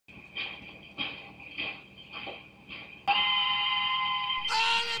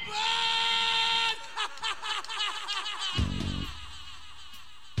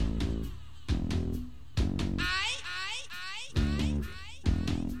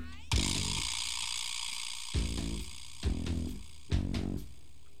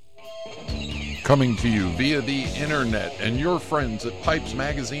Coming to you via the internet and your friends at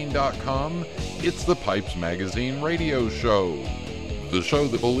PipesMagazine.com, it's the Pipes Magazine radio show. The show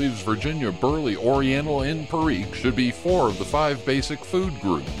that believes Virginia, Burley, Oriental, and Perique should be 4 of the 5 basic food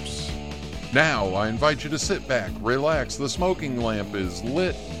groups. Now, I invite you to sit back, relax, the smoking lamp is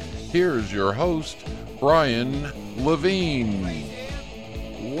lit. Here's your host, Brian Levine.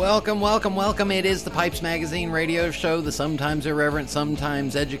 Welcome. It is the Pipes Magazine radio show, the sometimes irreverent,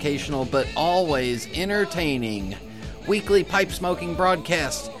 sometimes educational, but always entertaining weekly pipe smoking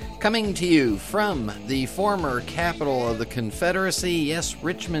broadcast coming to you from the former capital of the Confederacy, yes,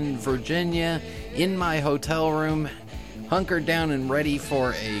 Richmond, Virginia, in my hotel room, hunkered down and ready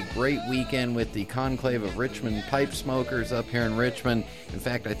for a great weekend with the conclave of Richmond pipe smokers up here in Richmond. In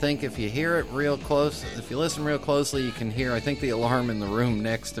fact, I think if you hear it real close, if you listen real closely, you can hear, I think the alarm in the room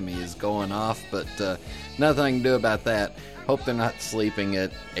next to me is going off, but nothing I can do about that. Hope they're not sleeping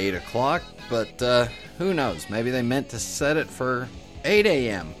at 8 o'clock, but who knows? Maybe they meant to set it for 8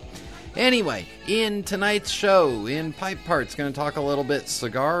 a.m. Anyway, in tonight's show, in Pipe Parts, going to talk a little bit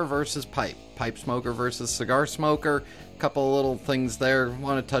cigar versus pipe smoker versus cigar smoker. Couple of little things there.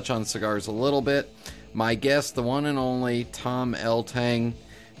 Want to touch on cigars a little bit. My guest, the one and only Tom Eltang,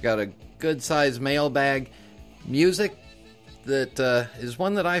 got a good sized mailbag. Music that is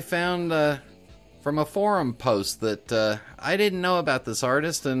one that I found from a forum post that I didn't know about this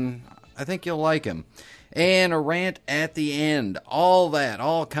artist, and I think you'll like him. And a rant at the end. All that,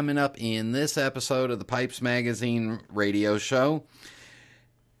 all coming up in this episode of the Pipes Magazine radio show.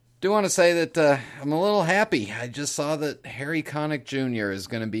 Do want to say that I'm a little happy. I just saw that Harry Connick Jr. is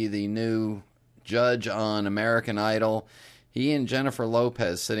going to be the new judge on American Idol. He and Jennifer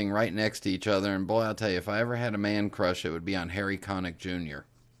Lopez sitting right next to each other, and boy, I'll tell you, if I ever had a man crush, it would be on Harry Connick Jr.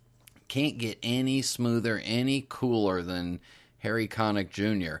 Can't get any smoother, any cooler than Harry Connick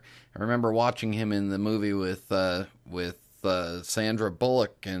Jr. I remember watching him in the movie with Sandra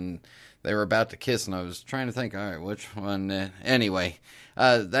Bullock, and they were about to kiss, and I was trying to think, all right, which one? Anyway,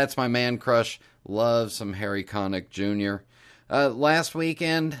 that's my man crush. Love some Harry Connick Jr. Last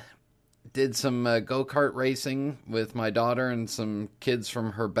weekend, did some go-kart racing with my daughter and some kids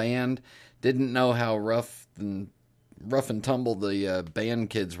from her band. Didn't know how rough and tumble the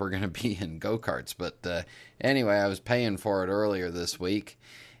band kids were going to be in go-karts, but anyway, I was paying for it earlier this week,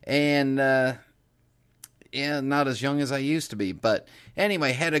 and yeah, not as young as I used to be, but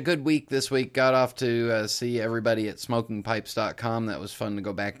anyway, had a good week this week. Got off to see everybody at smokingpipes.com. That was fun to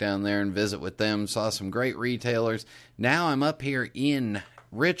go back down there and visit with them. Saw some great retailers. Now I'm up here in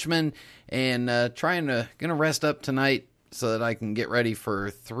Richmond and gonna rest up tonight so that I can get ready for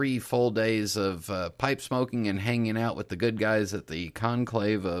 3 full days of pipe smoking and hanging out with the good guys at the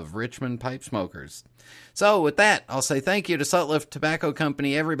conclave of Richmond pipe smokers. So with that, I'll say thank you to Sutliff Tobacco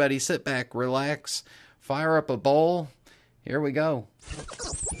Company. Everybody sit back, relax, fire up a bowl. Here we go.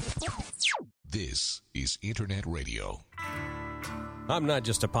 This is Internet Radio. I'm not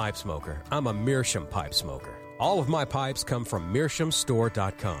just a pipe smoker. I'm a Meerschaum pipe smoker. All of my pipes come from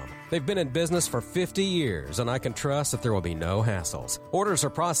MeerschaumStore.com. They've been in business for 50 years, and I can trust that there will be no hassles. Orders are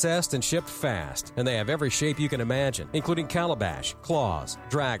processed and shipped fast, and they have every shape you can imagine, including calabash, claws,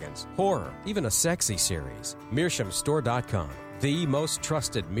 dragons, horror, even a sexy series. MeerschaumStore.com. The most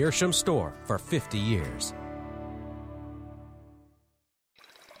trusted Meerschaum store for 50 years.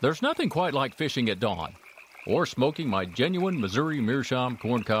 There's nothing quite like fishing at dawn or smoking my genuine Missouri Meerschaum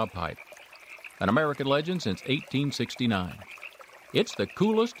corncob pipe, an American legend since 1869. It's the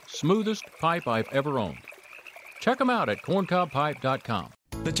coolest, smoothest pipe I've ever owned. Check them out at corncobpipe.com.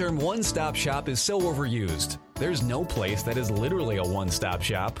 The term one-stop shop is so overused. There's no place that is literally a one-stop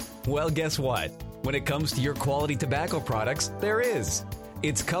shop. Well, guess what? When it comes to your quality tobacco products, there is.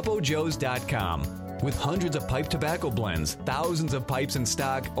 It's CupOJoes.com. With hundreds of pipe tobacco blends, thousands of pipes in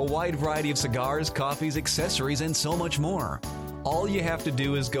stock, a wide variety of cigars, coffees, accessories, and so much more. All you have to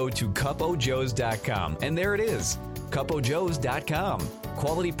do is go to CupOJoes.com, and there it is. CupOJoes.com.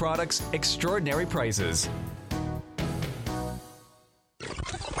 Quality products, extraordinary prices.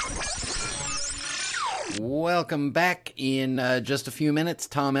 Welcome back. In just a few minutes,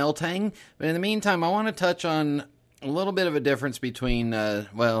 Tom Eltang. But in the meantime, I want to touch on a little bit of a difference between,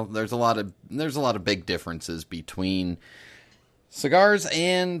 there's a lot of big differences between cigars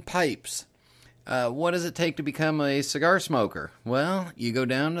and pipes. What does it take to become a cigar smoker? Well, you go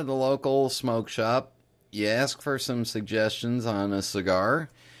down to the local smoke shop, you ask for some suggestions on a cigar,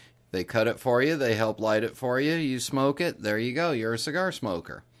 they cut it for you, they help light it for you, you smoke it, there you go, you're a cigar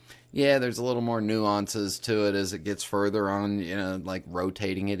smoker. Yeah, there's a little more nuances to it as it gets further on, like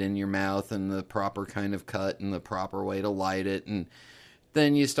rotating it in your mouth and the proper kind of cut and the proper way to light it and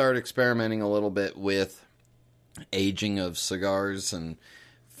then you start experimenting a little bit with aging of cigars and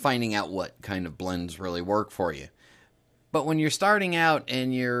finding out what kind of blends really work for you. But when you're starting out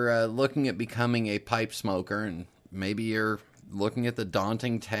and you're looking at becoming a pipe smoker, and maybe you're looking at the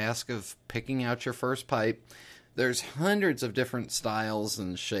daunting task of picking out your first pipe, there's hundreds of different styles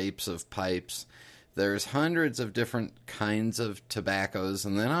and shapes of pipes. There's hundreds of different kinds of tobaccos,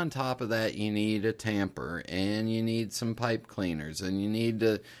 and then on top of that you need a tamper, and you need some pipe cleaners, and you need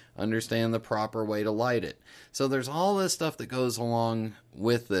to understand the proper way to light it. So there's all this stuff that goes along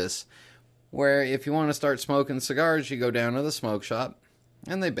with this, where if you want to start smoking cigars, you go down to the smoke shop,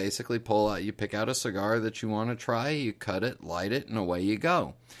 and they basically you pick out a cigar that you want to try, you cut it, light it, and away you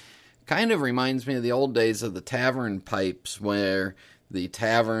go. Kind of reminds me of the old days of the tavern pipes, where the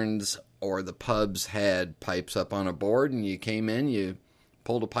taverns or the pubs had pipes up on a board, and you came in, you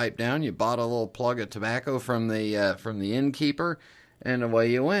pulled a pipe down, you bought a little plug of tobacco from the innkeeper, and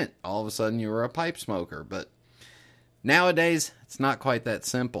away you went. All of a sudden you were a pipe smoker. But nowadays, it's not quite that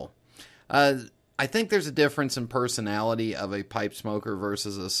simple. I think there's a difference in personality of a pipe smoker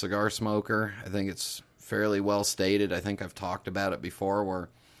versus a cigar smoker. I think it's fairly well stated. I think I've talked about it before, where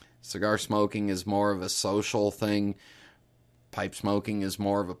cigar smoking is more of a social thing. Pipe smoking is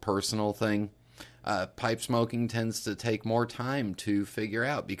more of a personal thing. Pipe smoking tends to take more time to figure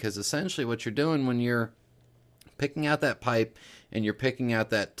out, because essentially what you're doing when you're picking out that pipe and you're picking out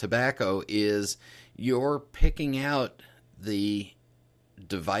that tobacco is you're picking out the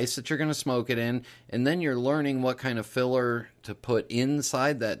device that you're going to smoke it in, and then you're learning what kind of filler to put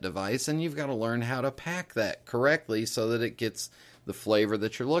inside that device, and you've got to learn how to pack that correctly so that it gets the flavor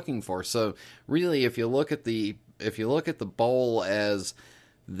that you're looking for. So really, if you look at the bowl as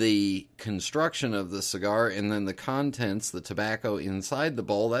the construction of the cigar, and then the contents, the tobacco inside the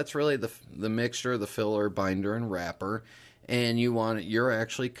bowl, that's really the mixture, the filler, binder, and wrapper, and you're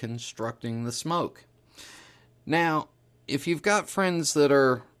actually constructing the smoke. Now, if you've got friends that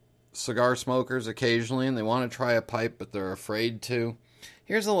are cigar smokers occasionally and they want to try a pipe but they're afraid to,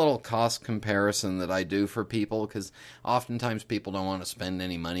 here's a little cost comparison that I do for people, because oftentimes people don't want to spend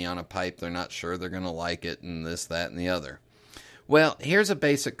any money on a pipe. They're not sure they're going to like it, and this, that, and the other. Well, here's a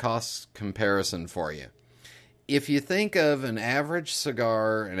basic cost comparison for you. If you think of an average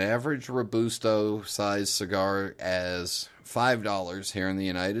cigar, an average Robusto size cigar, as $5 here in the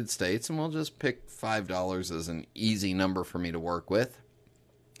United States, and we'll just pick $5 as an easy number for me to work with,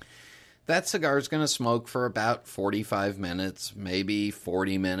 that cigar is going to smoke for about 45 minutes, maybe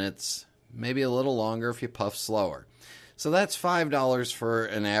 40 minutes, maybe a little longer if you puff slower. So that's $5 for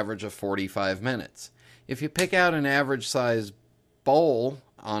an average of 45 minutes. If you pick out an average size bowl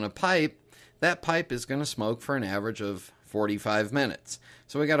on a pipe, that pipe is going to smoke for an average of 45 minutes.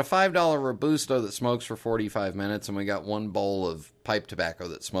 So we got a $5 Robusto that smokes for 45 minutes, and we got one bowl of pipe tobacco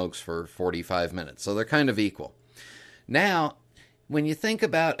that smokes for 45 minutes. So they're kind of equal. Now, when you think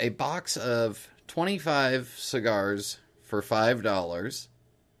about a box of 25 cigars for $5,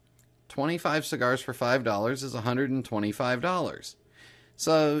 25 cigars for $5 is $125.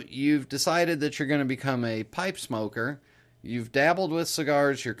 So you've decided that you're going to become a pipe smoker. You've dabbled with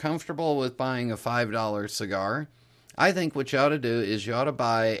cigars. You're comfortable with buying a $5 cigar. I think what you ought to do is you ought to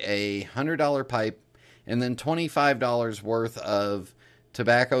buy a $100 pipe and then $25 worth of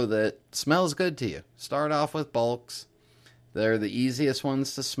tobacco that smells good to you. Start off with bulks. They're the easiest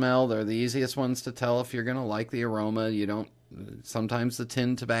ones to smell. They're the easiest ones to tell if you're going to like the aroma. Sometimes the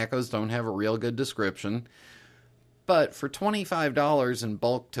tin tobaccos don't have a real good description. But for $25 in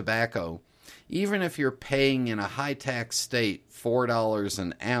bulk tobacco, even if you're paying in a high-tax state $4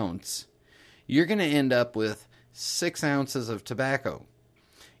 an ounce, you're going to end up with 6 ounces of tobacco.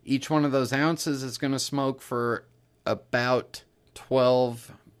 Each one of those ounces is going to smoke for about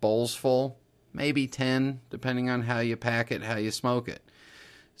 12 bowls full, maybe 10, depending on how you pack it, how you smoke it.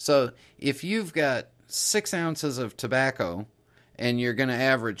 So if you've got 6 ounces of tobacco and you're going to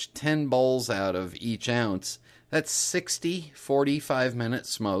average 10 bowls out of each ounce, that's 60 45-minute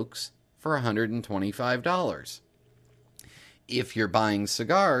smokes for $125. If you're buying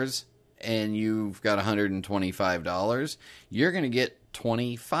cigars and you've got $125, you're going to get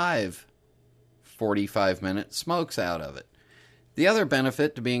 25 45-minute smokes out of it. The other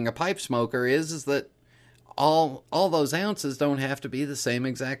benefit to being a pipe smoker is that all those ounces don't have to be the same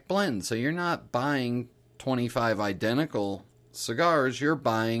exact blend. So you're not buying 25 identical cigars.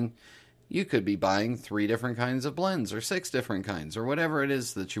 You could be buying 3 different kinds of blends or 6 different kinds or whatever it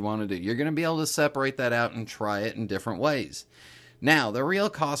is that you want to do. You're going to be able to separate that out and try it in different ways. Now, the real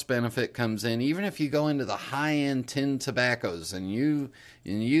cost benefit comes in even if you go into the high-end tin tobaccos and you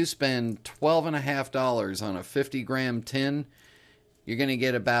spend $12.50 on a 50-gram tin. You're going to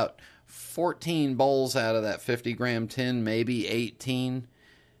get about 14 bowls out of that 50-gram tin, maybe 18.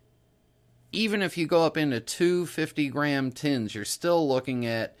 Even if you go up into two 50-gram tins, you're still looking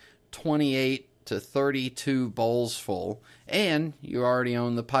at 28 to 32 bowls full, and you already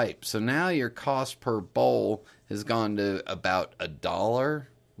own the pipe. So now your cost per bowl has gone to about $1,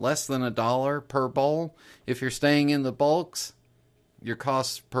 less than $1 per bowl. If you're staying in the bulks, your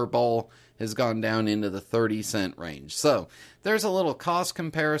cost per bowl has gone down into the 30-cent range. So there's a little cost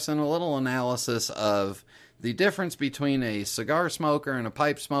comparison, a little analysis of the difference between a cigar smoker and a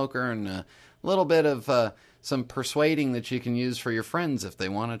pipe smoker, and a little bit of some persuading that you can use for your friends if they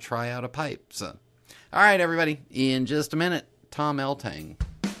want to try out a pipe. So, all right, everybody, in just a minute, Tom Eltang.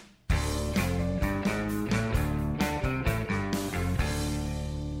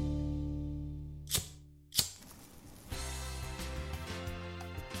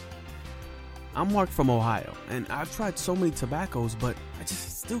 I'm Mark from Ohio, and I've tried so many tobaccos, but I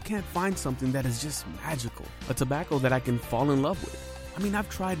just still can't find something that is just magical. A tobacco that I can fall in love with. I mean, I've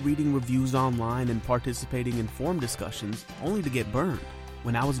tried reading reviews online and participating in forum discussions only to get burned.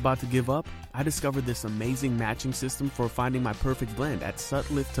 When I was about to give up, I discovered this amazing matching system for finding my perfect blend at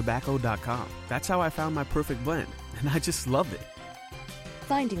sutliftTobacco.com. That's how I found my perfect blend, and I just love it.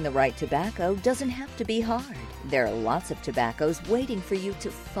 Finding the right tobacco doesn't have to be hard. There are lots of tobaccos waiting for you to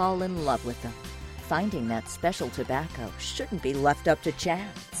fall in love with them. Finding that special tobacco shouldn't be left up to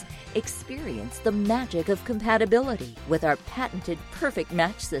chance. Experience the magic of compatibility with our patented perfect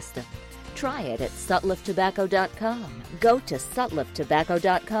match system. Try it at sutliftTobacco.com. Go to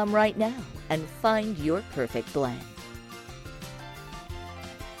sutliftTobacco.com right now and find your perfect blend.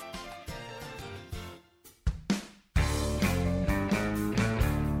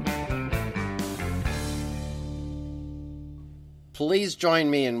 Please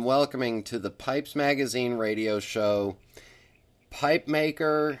join me in welcoming to the Pipes Magazine radio show pipe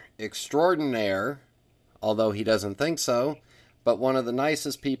maker extraordinaire, although he doesn't think so, but one of the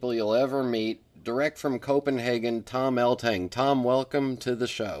nicest people you'll ever meet, direct from Copenhagen, Tom Eltang. Tom, welcome to the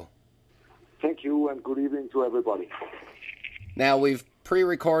show. Thank you, and good evening to everybody. Now, we've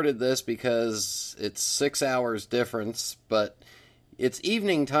pre-recorded this because it's 6 hours difference, but it's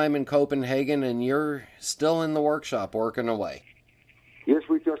evening time in Copenhagen, and you're still in the workshop working away. Yes,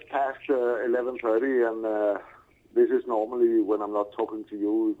 we just passed 11:30, and this is normally when I'm not talking to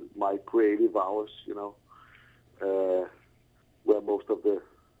you, my creative hours, where most of the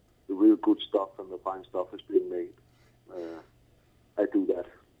real good stuff and the fine stuff is being made. I do that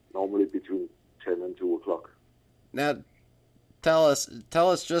normally between 10 and 2 o'clock. Now, tell us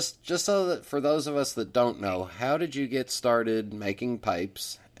just so that for those of us that don't know, how did you get started making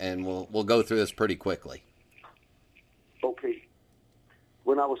pipes? And we'll go through this pretty quickly. Okay.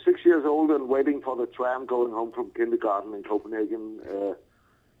 When I was 6 years old and waiting for the tram going home from kindergarten in Copenhagen,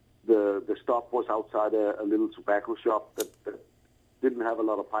 the stop was outside a little tobacco shop that didn't have a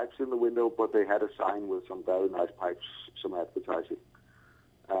lot of pipes in the window, but they had a sign with some very nice pipes, some advertising.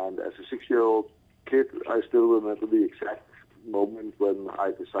 And as a 6-year-old kid, I still remember the exact moment when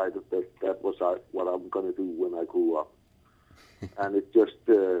I decided that was what I'm going to do when I grew up. And it just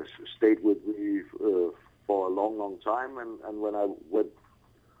stayed with me for a long, long time. And when I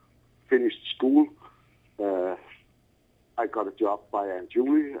finished school, I got a job by Aunt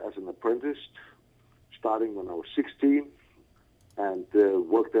Julie as an apprentice, starting when I was 16, and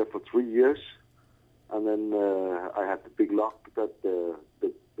worked there for 3 years. And then I had the big luck that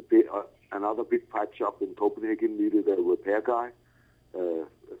another big pipe shop in Copenhagen needed a repair guy, a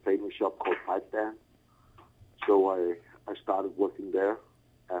famous shop called PipesMag. So I started working there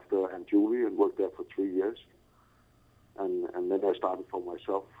after Aunt Julie and worked there for 3 years. And then I started for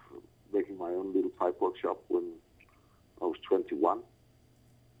myself, making my own little pipe workshop when I was 21,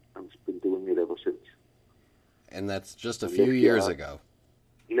 and it's been doing it ever since. And that's just a few years ago.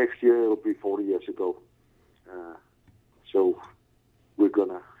 Next year it'll be 40 years ago. So we're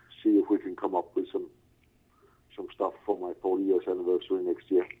gonna see if we can come up with some stuff for my 40 years anniversary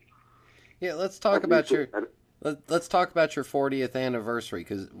next year. Yeah, let's talk about your 40th anniversary.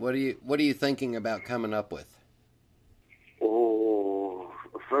 Because what are you thinking about coming up with? Oh,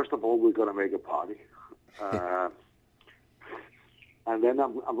 first of all, we're gonna make a party, and then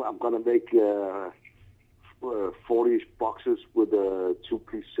I'm gonna make 40 boxes with a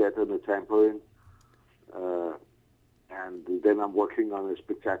 2-piece set and a tambourine. And then I'm working on a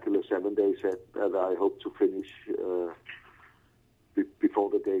spectacular 7-day set that I hope to finish before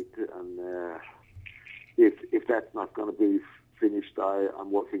the date. And if that's not going to be finished,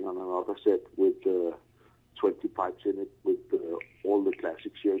 I'm working on another set with 20 pipes in it, with all the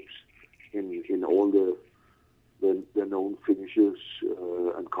classic shapes in all the known finishes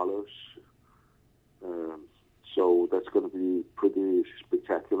and colors. So that's going to be pretty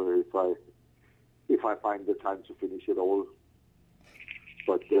spectacular if I find the time to finish it all.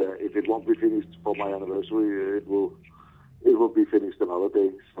 But if it won't be finished for my anniversary, it will be finished another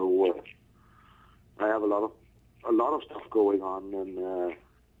day. So I have a lot of stuff going on, and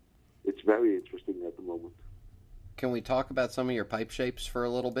it's very interesting at the moment. Can we talk about some of your pipe shapes for a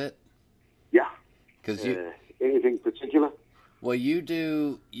little bit? Yeah. Because anything particular? Well, you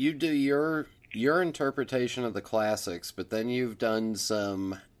do your interpretation of the classics, but then you've done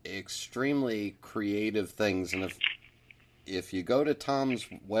some extremely creative things. And if you go to Tom's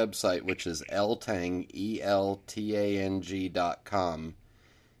website, which is Eltang, ELTANG.com,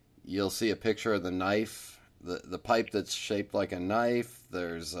 you'll see a picture of the knife, the pipe that's shaped like a knife.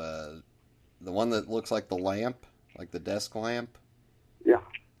 There's the one that looks like the lamp, like the desk lamp. Yeah.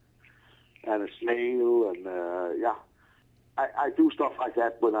 And a snail, and I do stuff like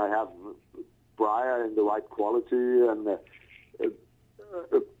that when I have briar in the right quality, and a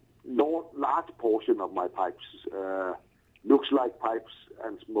large portion of my pipes looks like pipes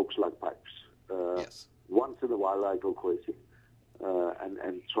and smokes like pipes. Yes. Once in a while I go crazy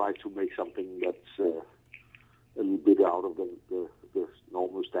and try to make something that's a little bit out of the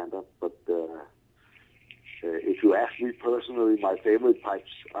normal standard. But if you ask me personally, my favorite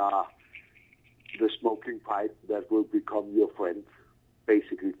pipes are the smoking pipe that will become your friend,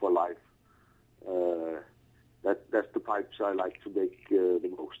 basically for life. That's the pipes I like to make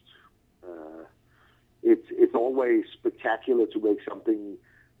the most. It's always spectacular to make something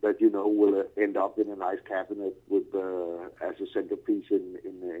that will end up in a nice cabinet with as a centerpiece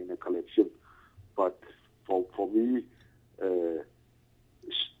in a collection. But for me, the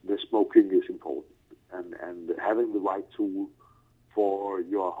smoking is important, and having the right tool for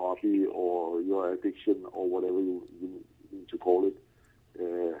your hobby or your addiction or whatever you need to call it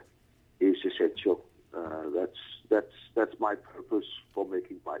is essential. That's my purpose for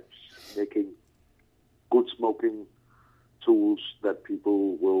making pipes, making good smoking tools that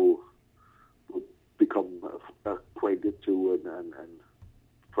people will become acquainted to and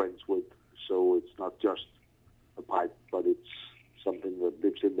friends with. So it's not just a pipe, but it's something that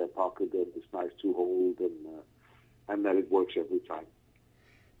lives in their pocket and is nice to hold, and that it works every time.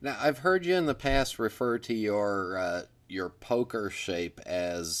 Now, I've heard you in the past refer to your poker shape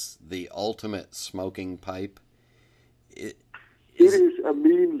as the ultimate smoking pipe. It is a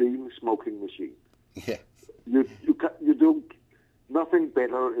mean, lean smoking machine. Yeah. You don't. Nothing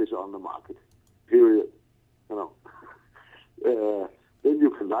better is on the market. Period. Then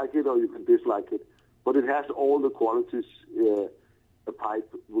you can like it or you can dislike it, but it has all the qualities a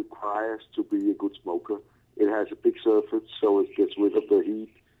pipe requires to be a good smoker. It has a big surface, so it gets rid of the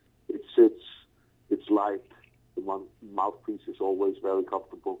heat. It sits. It's light. The mouthpiece is always very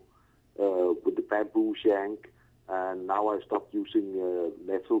comfortable with the bamboo shank. And now I stopped using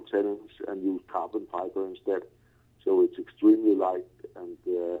metal tenons and use carbon fiber instead. So it's extremely light and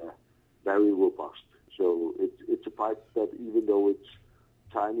very robust. So it's a pipe that, even though it's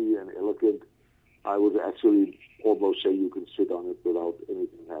tiny and elegant, I would actually almost say you can sit on it without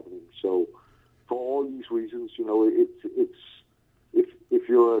anything happening. So for all these reasons, if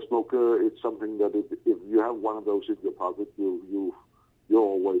you're a smoker, it's something that if you have one of those in your pocket, you're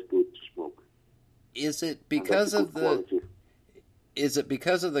always good to smoke. Is it because of the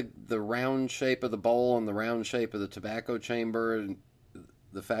round shape of the bowl and the round shape of the tobacco chamber and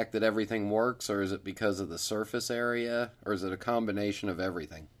the fact that everything works, or is it because of the surface area, or is it a combination of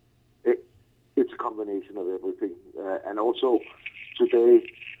everything? It's a combination of everything. And also today,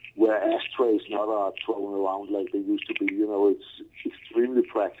 where ashtrays not are thrown around like they used to be, it's extremely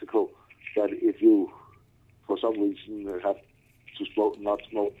practical that if you, for some reason, have to not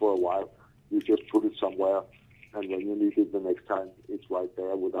smoke for a while, you just put it somewhere, and when you need it the next time, it's right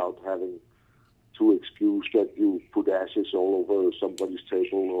there without having to excuse that you put ashes all over somebody's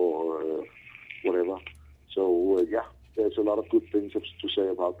table or whatever. So, there's a lot of good things to say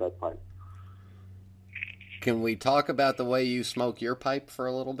about that pipe. Can we talk about the way you smoke your pipe for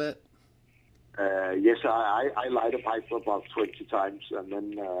a little bit? Yes, I light a pipe about 20 times, and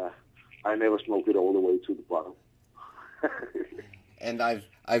then I never smoke it all the way to the bottom. And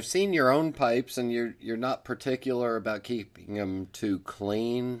I've seen your own pipes, and you're not particular about keeping them too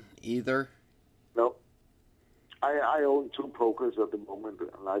clean either. No, I own 2 pokers at the moment,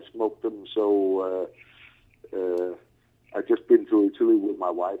 and I smoke them. So I just been to Italy with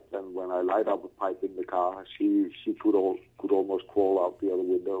my wife, and when I light up a pipe in the car, she could almost crawl out the other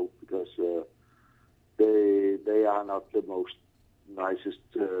window because they are not the most nicest,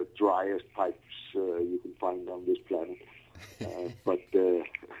 driest pipes you can find on this planet.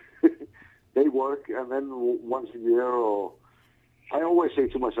 and then once a year, or I always say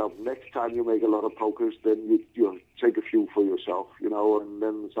to myself, next time you make a lot of pokers, then you take a few for yourself, and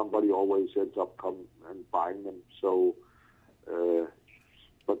then somebody always ends up coming and buying them. So,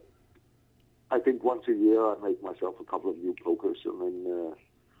 but I think once a year I make myself a couple of new pokers, and then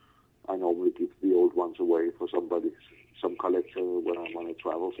I normally give the old ones away for somebody, some collector, when I'm on a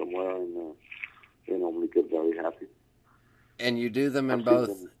travel somewhere, and they normally get very happy. And you do them in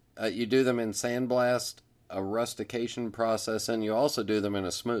both. You do them in sandblast, a rustication process, and you also do them in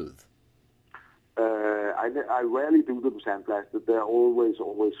a smooth. I rarely do them sandblasted. They're always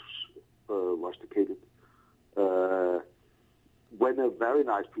rusticated. When a very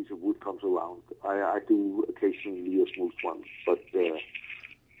nice piece of wood comes around, I do occasionally a smooth one, but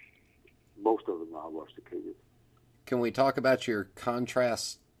most of them are rusticated. Can we talk about your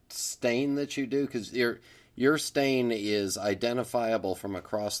contrast stain that you do? Because your stain is identifiable from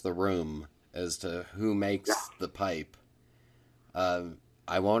across the room as to who makes the pipe.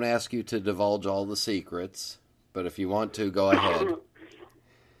 I won't ask you to divulge all the secrets, but if you want to, go ahead.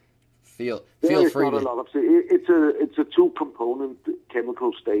 Feel free to. It's a two-component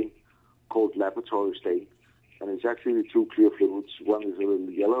chemical stain called laboratory stain, and it's actually two clear fluids. One is a little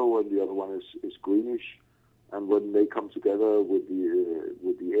yellow, and the other one is greenish. And when they come together with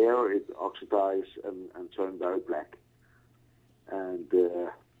the air, it oxidizes and turns very black. And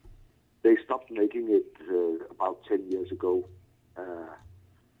they stopped making it about 10 years ago.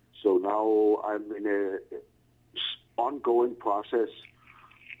 So now I'm in a ongoing process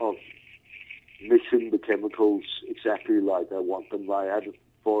of mixing the chemicals exactly like I want them. I had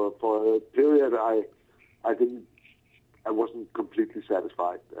for a period I wasn't completely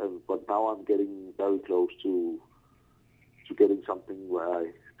satisfied, but now I'm getting very close to getting something where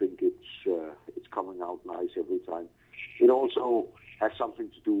I think it's coming out nice every time. It also has something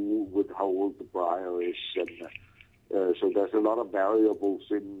to do with how old the briar is, and so there's a lot of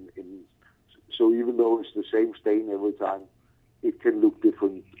variables in. So even though it's the same stain every time, it can look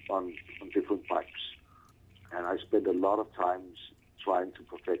different on different pipes. And I spend a lot of times trying to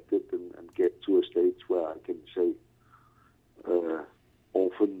perfect it and get to a stage where I can say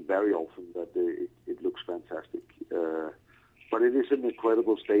very often that it looks fantastic. But it is an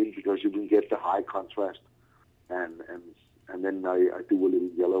incredible stain because you can get the high contrast, and then I do a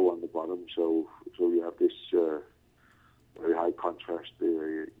little yellow on the bottom, so you have this very high contrast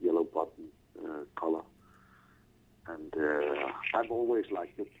yellow bottom color. And I've always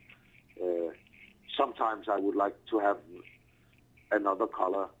liked it. Sometimes I would like to have another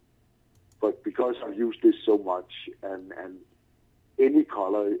color, but because I've used this so much, and any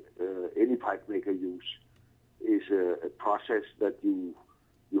color any pipe maker use is a process that you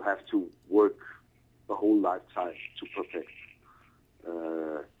have to work the whole lifetime to perfect.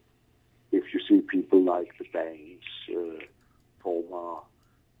 If you see people like the Bangs, Palmer,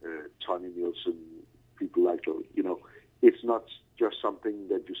 Tony Nielsen, people like those, it's not just something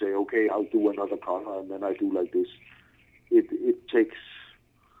that you say, okay, I'll do another color and then I do like this. It takes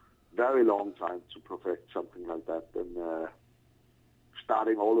very long time to perfect something like that, and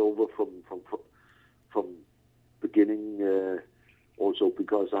starting all over from beginning. Also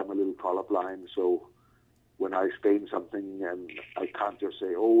because I'm a little colorblind, so when I stain something and I can't just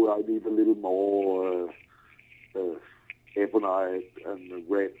say, oh, I need a little more ebonite and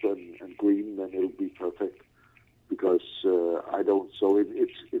red and green, then it'll be perfect. Because I don't, so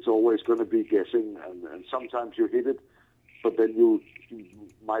it's always going to be guessing, and sometimes you hit it, but then you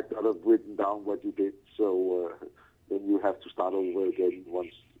might not have written down what you did, so then you have to start over again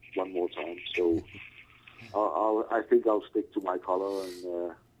one more time. So I think I'll stick to my color,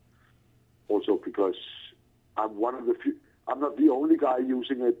 and also because I'm one of the few. I'm not the only guy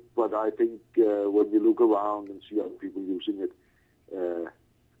using it, but I think when you look around and see other people using it,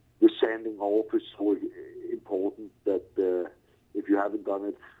 the sanding off is so important that if you haven't done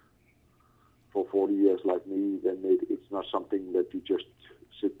it for 40 years like me, then it's not something that you just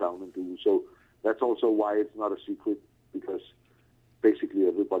sit down and do. So that's also why it's not a secret, because basically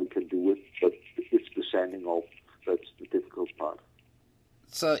everybody can do it, but it's the sanding off that's the difficult part.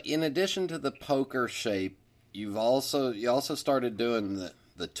 So in addition to the poker shape, you also started doing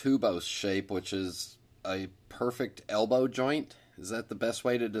the tubos shape, which is a perfect elbow joint. Is that the best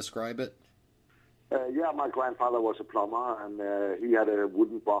way to describe it? Yeah, my grandfather was a plumber, and he had a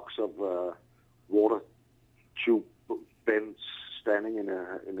wooden box of water tube bends standing in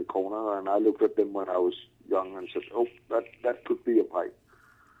a corner, and I looked at them when I was young and said, "Oh, that could be a pipe."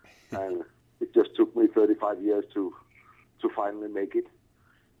 And it just took me 35 years to finally make it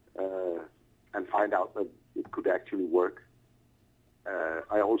and find out that it could actually work.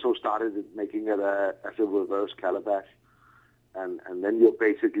 I also started making it as a reverse calabash, and then you're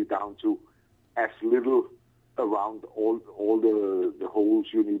basically down to as little around all the holes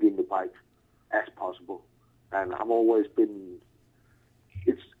you need in the pipe as possible. And I've always been,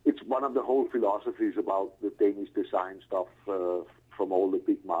 it's one of the whole philosophies about the Danish design stuff from all the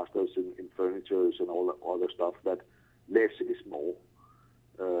big masters in furnitures and all the other stuff, that less is more.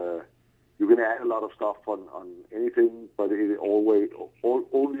 You can add a lot of stuff on anything, but it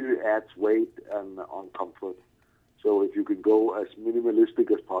only adds weight and on comfort. So if you can go as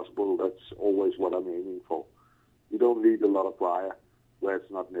minimalistic as possible, that's always what I'm aiming for. You don't need a lot of briar where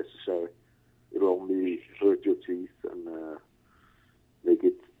it's not necessary. It'll only hurt your teeth and make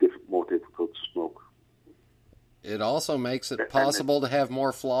it more difficult to smoke. It also makes it possible to have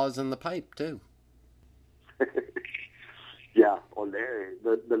more flaws in the pipe, too. Yeah, or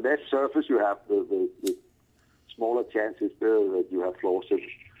the less surface you have, the smaller chances there that you have flaws in.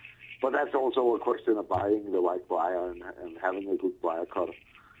 But that's also a question of buying the right briar and having a good briar cutter.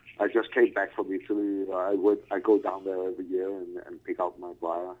 I just came back from Italy. I go down there every year and pick out my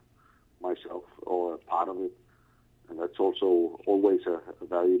briar myself, or a part of it. And that's also always a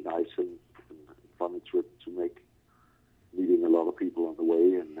very nice and funny trip to make, meeting a lot of people on the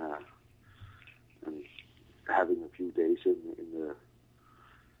way and having a few days in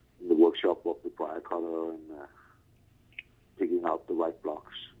the workshop of the briar cutter and picking out the right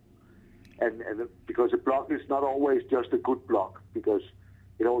blocks. And because a block is not always just a good block, because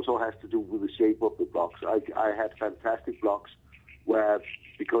it also has to do with the shape of the blocks. I had fantastic blocks where,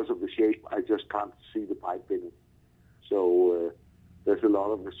 because of the shape, I just can't see the pipe in it. So there's a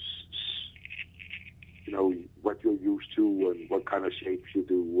lot of this, what you're used to and what kind of shapes you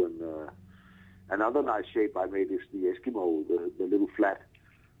do. And another nice shape I made is the Eskimo, the little flat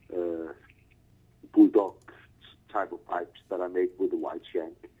bulldog type of pipes that I make with the white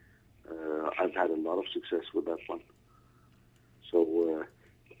shank. I've had a lot of success with that one. So,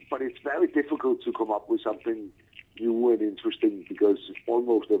 but it's very difficult to come up with something new and interesting because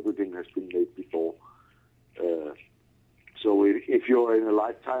almost everything has been made before. So if you're in a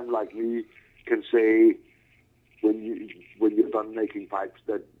lifetime like me, can say when you're done making pipes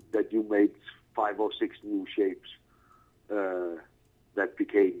that you made 5 or 6 new shapes that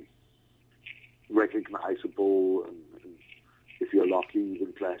became recognizable, and if you're lucky,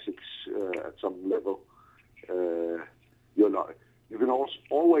 even classics at some level. You're not. You can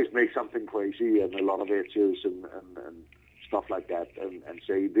always make something crazy and a lot of edges and stuff like that, and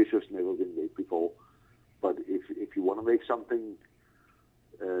say this has never been made before. But if you want to make something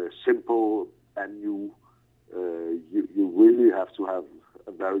simple and new, you really have to have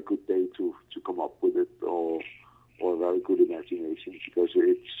a very good day to come up with it, or a very good imagination, because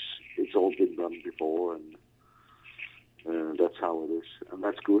it's all been done before, and that's how it is, and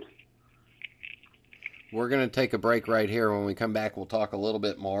that's good. We're going to take a break right here. When we come back, we'll talk a little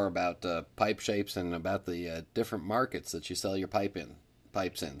bit more about pipe shapes and about the different markets that you sell your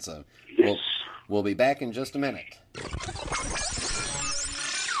pipes in. So yes. We'll be back in just a minute.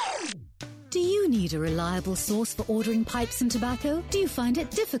 Do you need a reliable source for ordering pipes and tobacco? Do you find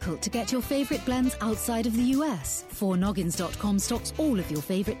it difficult to get your favourite blends outside of the US? 4noggins.com stocks all of your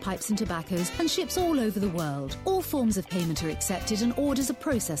favourite pipes and tobaccos and ships all over the world. All forms of payment are accepted and orders are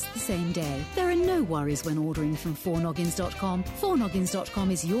processed the same day. There are no worries when ordering from 4noggins.com.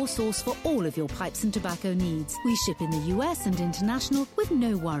 4noggins.com is your source for all of your pipes and tobacco needs. We ship in the US and international with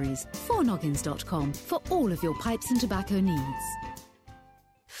no worries. 4noggins.com for all of your pipes and tobacco needs.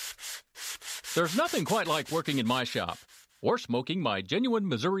 There's nothing quite like working in my shop or smoking my genuine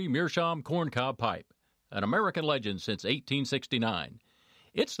Missouri Meerschaum corncob pipe, an American legend since 1869.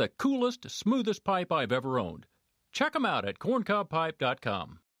 It's the coolest, smoothest pipe I've ever owned. Check them out at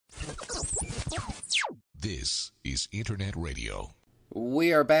corncobpipe.com. This is Internet Radio.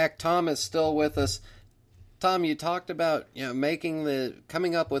 We are back. Tom is still with us. Tom, you talked about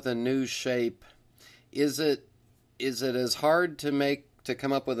coming up with a new shape. Is it as hard to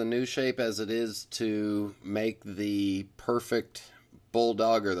come up with a new shape as it is to make the perfect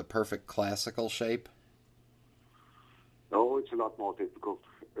bulldog or the perfect classical shape? No, it's a lot more difficult.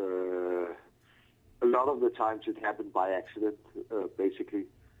 A lot of the times it happened by accident, basically.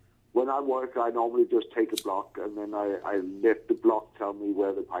 When I work, I normally just take a block and then I let the block tell me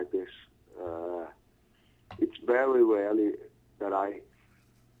where the pipe is. It's very rarely that I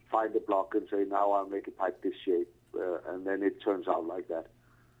find a block and say, now I'll make a pipe this shape. And then it turns out like that,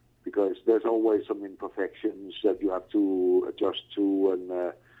 because there's always some imperfections that you have to adjust to,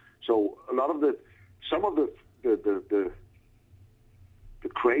 and so a lot of some of the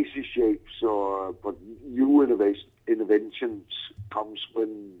crazy shapes but new interventions comes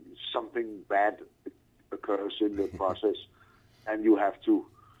when something bad occurs in the process, and you have to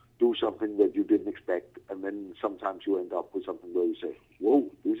do something that you didn't expect, and then sometimes you end up with something where you say, whoa,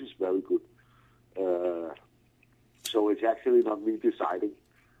 this is very good. So it's actually not me deciding,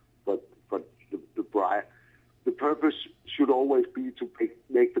 but the briar. The purpose should always be to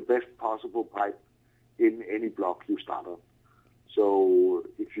make the best possible pipe in any block you start on. So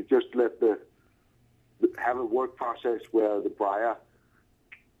if you just have a work process where the briar,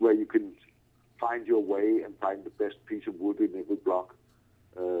 where you can find your way and find the best piece of wood in every block,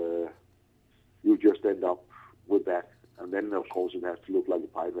 you just end up with that. And then, of course, it has to look like a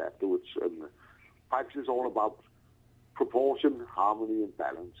pipe afterwards. And pipes is all about proportion, harmony, and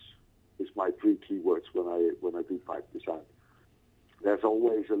balance. Is my 3 keywords when I do pipe design. There's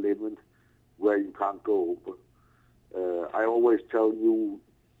always a limit where you can't go over. I always tell new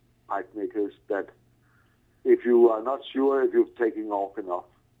pipe makers that if you are not sure if you've taken off enough,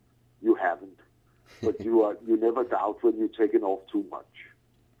 you haven't. But you never doubt when you've taken off too much,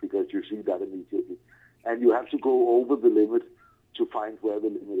 because you see that immediately. And you have to go over the limit to find where the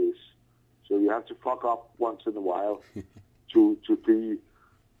limit is. So you have to fuck up once in a while to see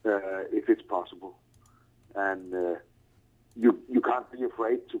if it's possible. And you can't be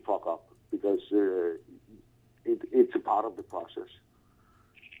afraid to fuck up, because it's a part of the process.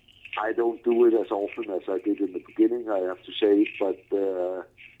 I don't do it as often as I did in the beginning, I have to say, but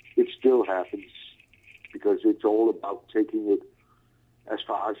it still happens, because it's all about taking it as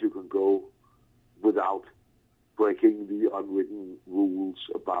far as you can go without breaking the unwritten rules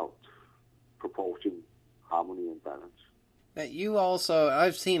about proportion, harmony, and balance. Now, you also,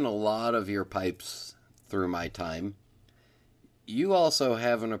 I've seen a lot of your pipes through my time. You also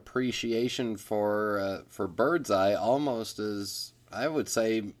have an appreciation for bird's eye, almost as, I would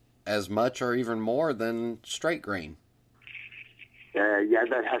say, as much or even more than straight grain. Yeah,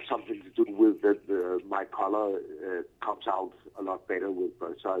 that has something to do with that my color comes out a lot better with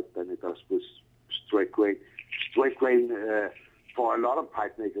bird's eye than it does with straight grain. Straight grain for a lot of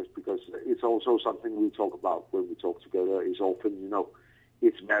pipe makers, because it's also something we talk about when we talk together, is often,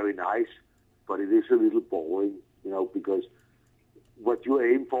 it's very nice, but it is a little boring, because what you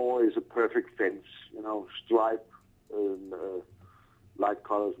aim for is a perfect fence, stripe, light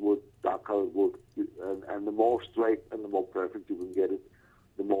colored wood, dark colored wood, and the more straight and the more perfect you can get it,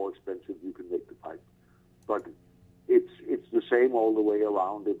 the more expensive you can make the pipe. But it's the same all the way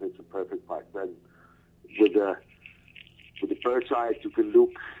around if it's a perfect pipe. And with the bird's eye, you can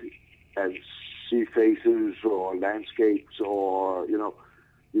look and see faces or landscapes, or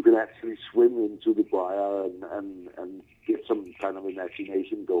you can actually swim into the briar and get some kind of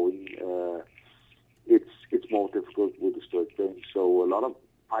imagination going. It's more difficult with the straight grain. So a lot of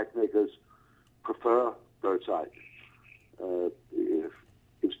pipe makers prefer bird's eye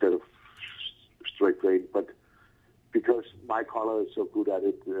instead of straight grain. But because my color is so good at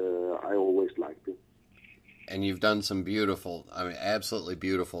it, I always liked it. And you've done some beautiful, absolutely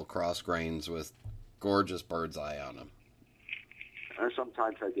beautiful cross grains with gorgeous bird's eye on them.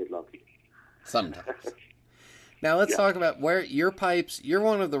 Sometimes I get lucky. Sometimes. Now let's talk about where your pipes. You're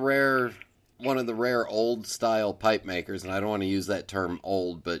one of the rare old style pipe makers, and I don't want to use that term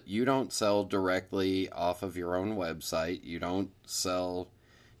old, but you don't sell directly off of your own website. You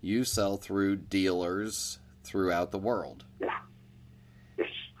sell through dealers throughout the world. Yeah. Yes.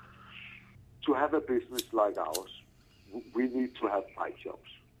 To have a business like ours, we need to have pipe shops.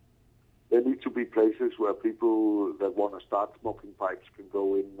 There need to be places where people that want to start smoking pipes can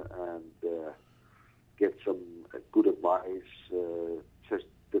go in and get some good advice, test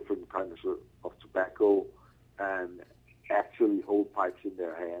different kinds of tobacco, and actually hold pipes in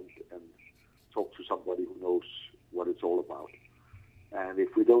their hand and talk to somebody who knows what it's all about. And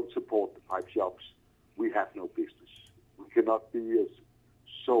if we don't support the pipe shops, we have no business. We cannot be a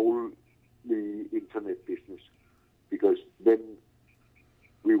solely internet business, because then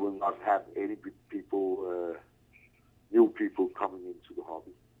we will not have any people, new people coming into the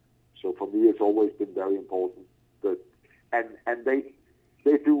hobby. So for me, it's always been very important that, and they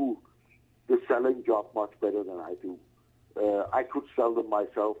do the selling job much better than I do. I could sell them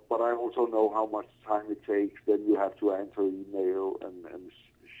myself, but I also know how much time it takes. Then you have to answer email and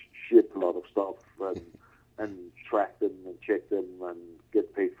ship a lot of stuff and track them and check them and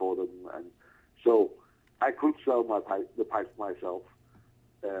get paid for them. And so I could sell the pipes myself,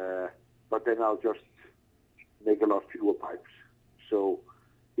 but then I'll just make a lot fewer pipes. So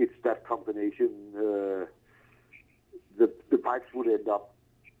it's that combination. The pipes would end up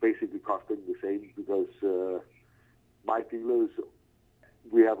basically costing the same, because my dealers,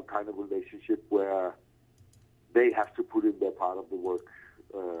 we have a kind of relationship where they have to put in their part of the work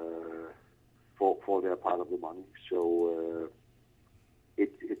for their part of the money. So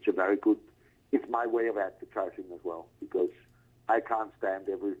it's a very good. It's my way of advertising as well, because I can't stand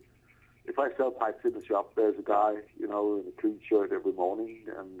if I sell pipes in the shop, there's a guy, in a clean shirt every morning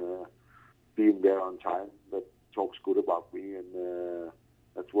and being there on time that talks good about me, and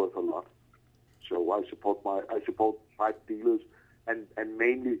that's worth a lot. So I support pipe dealers, and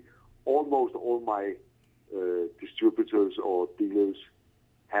mainly almost all my distributors or dealers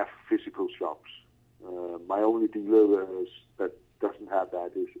have physical shops. My only dealer that doesn't have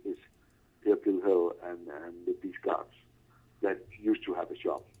that is Per Pilhill and the Biscards that used to have a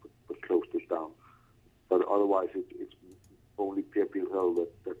shop but closed it down. But otherwise, it's only Per Pilhill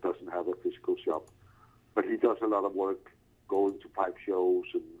that doesn't have a physical shop. But he does a lot of work going to pipe shows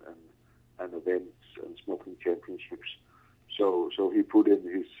and events and smoking championships. So he put in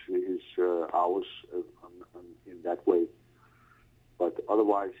his hours in that way. But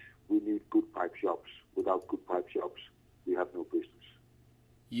otherwise, we need good pipe shops. Without good pipe shops, we have no business.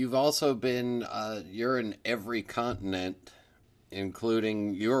 You've also been, you're in every continent,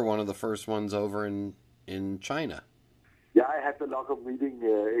 including, you were one of the first ones over in China. Yeah, I had the luck of meeting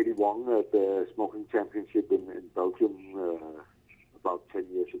Eddie Wong at the Smoking Championship in Belgium about 10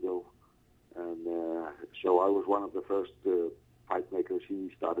 years ago. And so I was one of the first pipe makers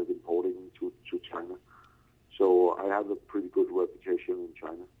he started importing to China. So I have a pretty good reputation in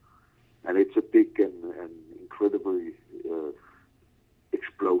China. And it's a big and incredibly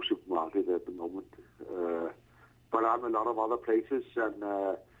explosive market at the moment. But I'm a lot of other places, and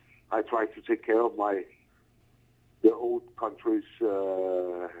I try to take care of the old countries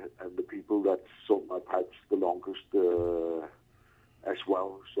and the people that sold my pipes the longest as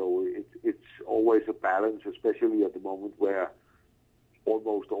well. So it's always a balance, especially at the moment where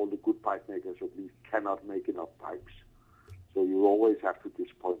almost all the good pipe makers at least cannot make enough pipes. So you always have to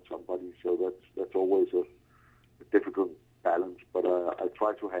disappoint somebody. So that's always a difficult balance. But I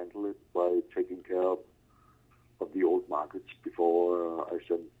try to handle it by taking care of the old markets before I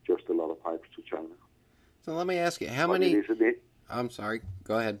send just a lot of pipes to China. So let me ask you, how many? I'm sorry.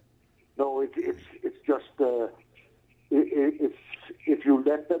 Go ahead. No, it's just it's if you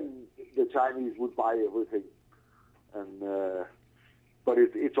let them, the Chinese would buy everything, and but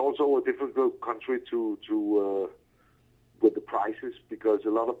it's also a difficult country to with the prices, because a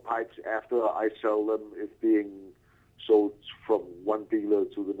lot of pipes after I sell them is being sold from one dealer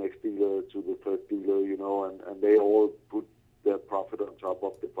to the next dealer to the third dealer, and they all put their profit on top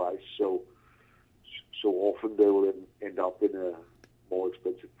of the price. So often they will end up in a more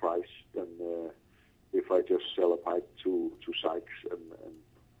expensive price than if I just sell a pipe to Sykes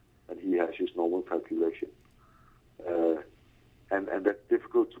and he has his normal calculation. And that's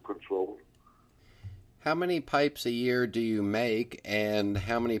difficult to control. How many pipes a year do you make, and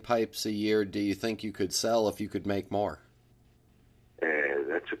how many pipes a year do you think you could sell if you could make more?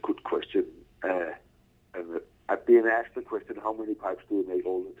 That's a good question. And I've been asked the question, how many pipes do you make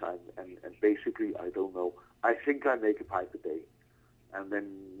all the time? And basically, I don't know. I think I make a pipe a day, and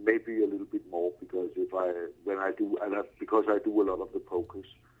then maybe a little bit more, because because I do a lot of the pokers,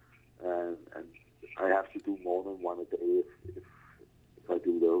 and I have to do more than one a day if I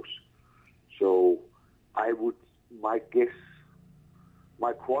do those. So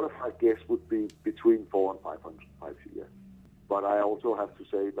my qualified guess would be between 400 and 500 pipes a year. But I also have to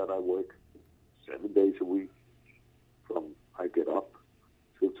say that I work 7 days a week from I get up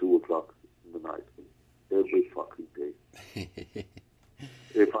till 2 o'clock in the night every fucking day.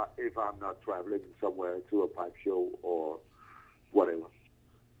 If I'm not traveling somewhere to a pipe show or whatever.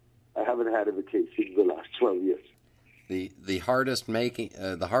 I haven't had a vacation the last 12 years. The hardest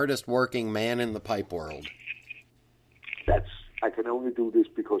working man in the pipe world. I can only do this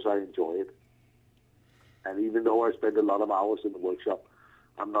because I enjoy it. And even though I spend a lot of hours in the workshop,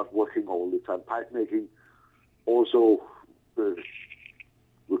 I'm not working all the time. Pipe making also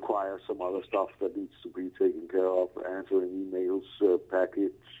requires some other stuff that needs to be taken care of, answering emails,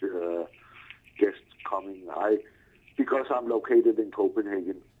 package, guests coming. Because I'm located in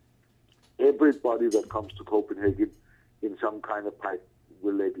Copenhagen, everybody that comes to Copenhagen in some kind of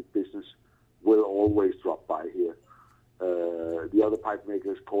pipe-related business will always drop by here. The other pipe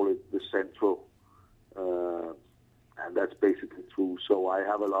makers call it the central, and that's basically true. So I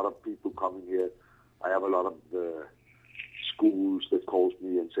have a lot of people coming here. I have a lot of schools that calls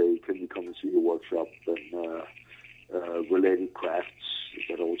me and say, can you come and see the workshop? And related crafts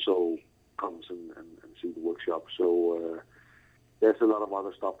that also comes and see the workshop. So there's a lot of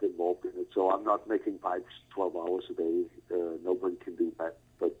other stuff involved in it. So I'm not making pipes 12 hours a day. Nobody can do that.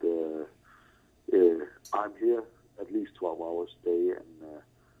 But time here, at least 12 hours a day, and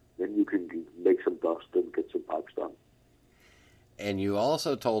then you can make some dust and get some pipes done. And you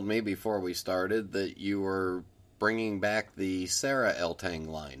also told me before we started that you were bringing back the Sarah Eltang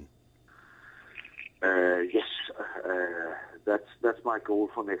line. Yes, that's my goal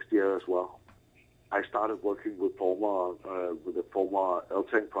for next year as well. I started working with the former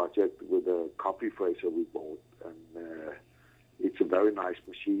Eltang project with a copy fraser we bought, and it's a very nice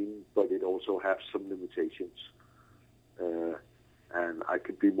machine, but it also has some limitations. And I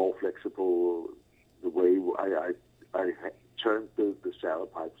could be more flexible the way I turned the Sarah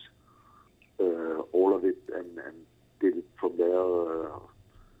pipes, all of it, and did it from there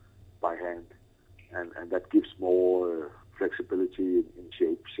by hand. And that gives more flexibility in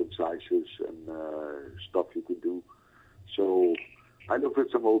shapes and sizes and stuff you can do. So I looked at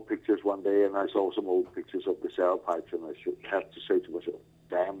some old pictures one day, and I saw some old pictures of the Sarah pipes, and I should have to say to myself,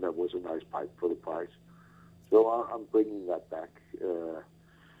 damn, that was a nice pipe for the price. So I'm bringing that back,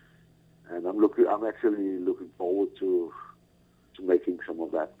 and I'm actually looking forward to making some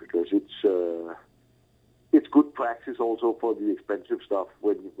of that, because it's good practice also for the expensive stuff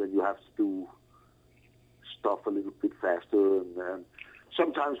when you have to do stuff a little bit faster. And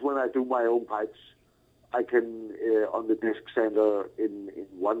sometimes when I do my own pipes, I can on the desk sander in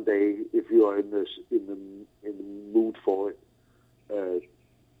one day, if you are in the mood for it,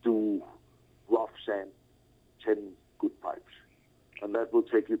 do rough sand 10 good pipes, and that will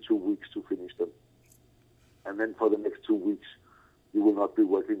take you 2 weeks to finish them. And then for the next 2 weeks, you will not be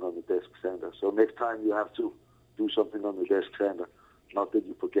working on the desk sander. So next time you have to do something on the desk sander, not that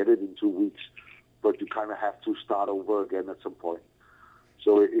you forget it in 2 weeks, but you kind of have to start over again at some point.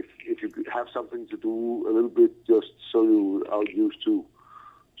 So if you have something to do a little bit, just so you are used to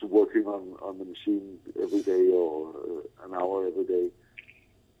working on the machine every day or an hour every day,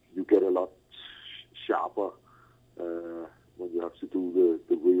 you get a lot sharper when you have to do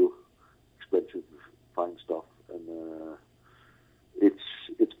the real expensive fine stuff. And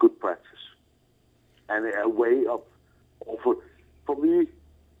it's good practice. And a way of for me,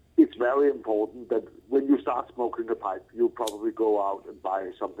 it's very important that when you start smoking a pipe, you probably go out and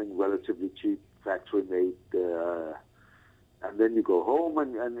buy something relatively cheap, factory-made, and then you go home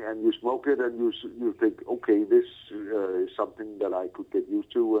and you smoke it, and you think, okay, this is something that I could get used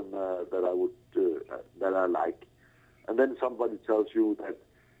to and that I like. And then somebody tells you that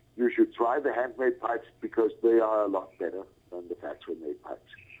you should try the handmade pipes because they are a lot better than the factory-made pipes.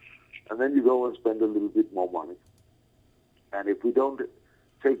 And then you go and spend a little bit more money. And if we don't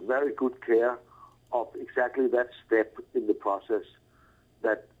take very good care of exactly that step in the process,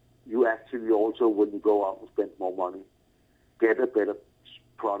 that you actually also, when you go out and spend more money, get a better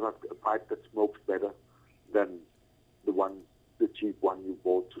product, a pipe that smokes better than the cheap one you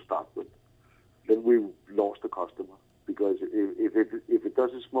bought to start with, then we lost the customer. Because if it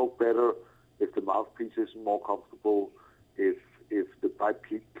doesn't smoke better, if the mouthpiece isn't more comfortable, if the pipe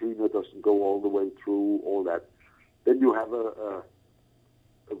cleaner doesn't go all the way through, all that, then you have a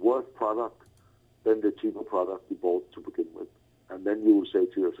worse product than the cheaper product you bought to begin with. And then you will say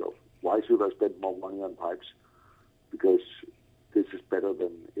to yourself, why should I spend more money on pipes? Because this is better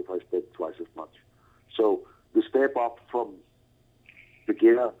than if I spent twice as much. So the step up from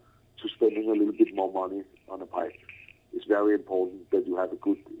beginner to spending a little bit more money on a pipe is very important, that you have a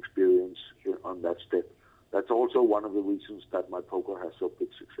good experience on that step. That's also one of the reasons that my poker has so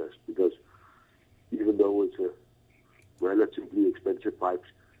big success, because even though it's a relatively expensive pipes,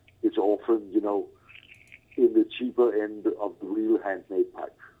 it's often, in the cheaper end of the real handmade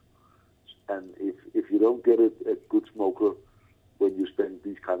pipe. And if you don't get a good smoker when you spend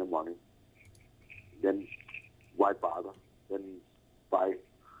these kind of money, then why bother? Then buy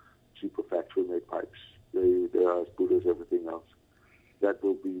cheaper factory-made pipes. They are as good as everything else. That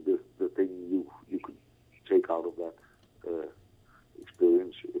will be the thing you could take out of that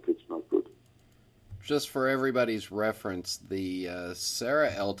experience if it's not good. Just for everybody's reference, the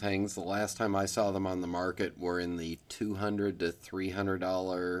Sarah Eltangs, the last time I saw them on the market, were in the $200 to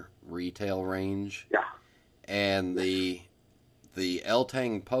 $300 retail range. Yeah. And the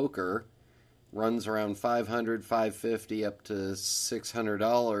Eltang Poker runs around $500, $550 up to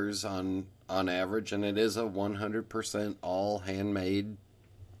 $600 on average, and it is a 100% all handmade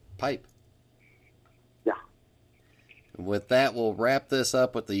pipe. Yeah. With that, we'll wrap this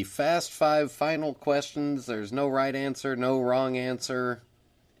up with the Fast 5 final questions. There's no right answer, no wrong answer.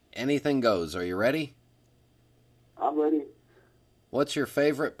 Anything goes. Are you ready? I'm ready. What's your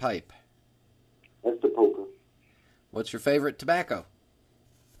favorite pipe? That's the poker. What's your favorite tobacco?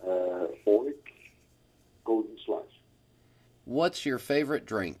 Ornick Golden Slice. What's your favorite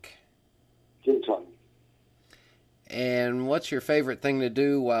drink? Gin tonic. And what's your favorite thing to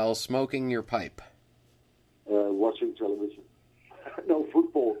do while smoking your pipe? Watching television. No,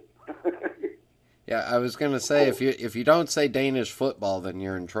 football. Yeah, I was going to say, if you don't say Danish football, then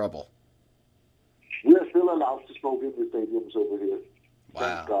you're in trouble. We are still allowed to smoke in the stadiums over here. Wow.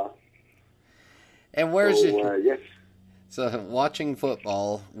 Thank God. And where's Yes. So watching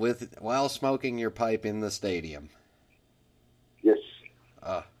football while smoking your pipe in the stadium. Yes.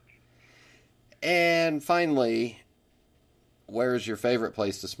 And finally, where's your favorite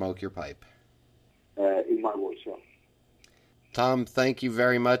place to smoke your pipe? In my workshop. Tom, thank you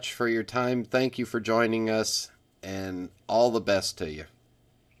very much for your time. Thank you for joining us, and all the best to you.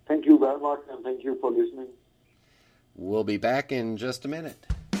 Thank you very much, and thank you for listening. We'll be back in just a minute.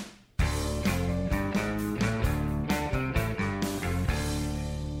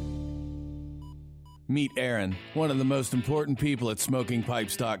 Meet Aaron, one of the most important people at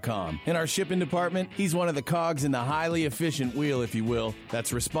SmokingPipes.com. In our shipping department, he's one of the cogs in the highly efficient wheel, if you will,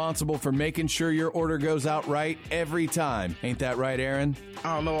 that's responsible for making sure your order goes out right every time. Ain't that right, Aaron?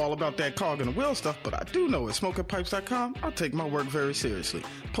 I don't know all about that cog and the wheel stuff, but I do know at SmokingPipes.com, I take my work very seriously.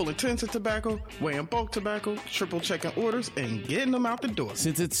 Pulling tins of tobacco, weighing bulk tobacco, triple checking orders, and getting them out the door.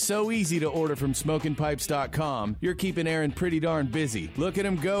 Since it's so easy to order from SmokingPipes.com, you're keeping Aaron pretty darn busy. Look at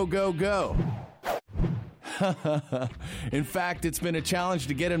him go, go, go. In fact, it's been a challenge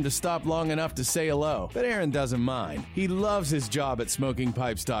to get him to stop long enough to say hello. But Aaron doesn't mind. He loves his job at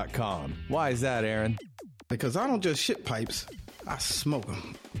SmokingPipes.com. Why is that, Aaron? Because I don't just ship pipes, I smoke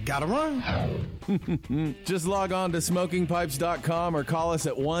them. Gotta run. Just log on to SmokingPipes.com or call us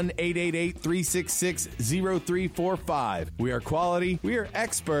at 1-888-366-0345. We are quality, we are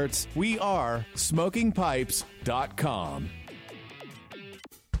experts, we are SmokingPipes.com.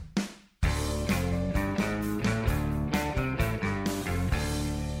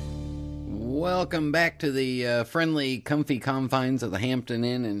 Welcome back to the friendly, comfy confines of the Hampton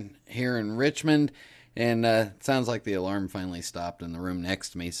Inn here in Richmond. And it sounds like the alarm finally stopped in the room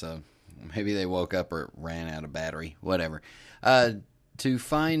next to me, so maybe they woke up or it ran out of battery, whatever. To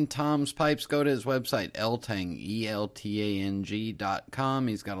find Tom's pipes, go to his website, Eltang, ELTANG.com.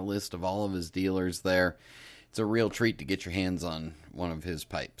 He's got a list of all of his dealers there. It's a real treat to get your hands on one of his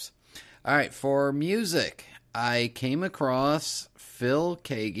pipes. All right, for music, I came across Phil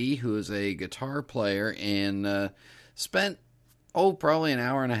Kagi, who is a guitar player, and spent, probably an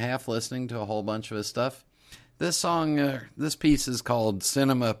hour and a half listening to a whole bunch of his stuff. This song, this piece is called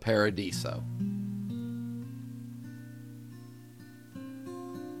Cinema Paradiso.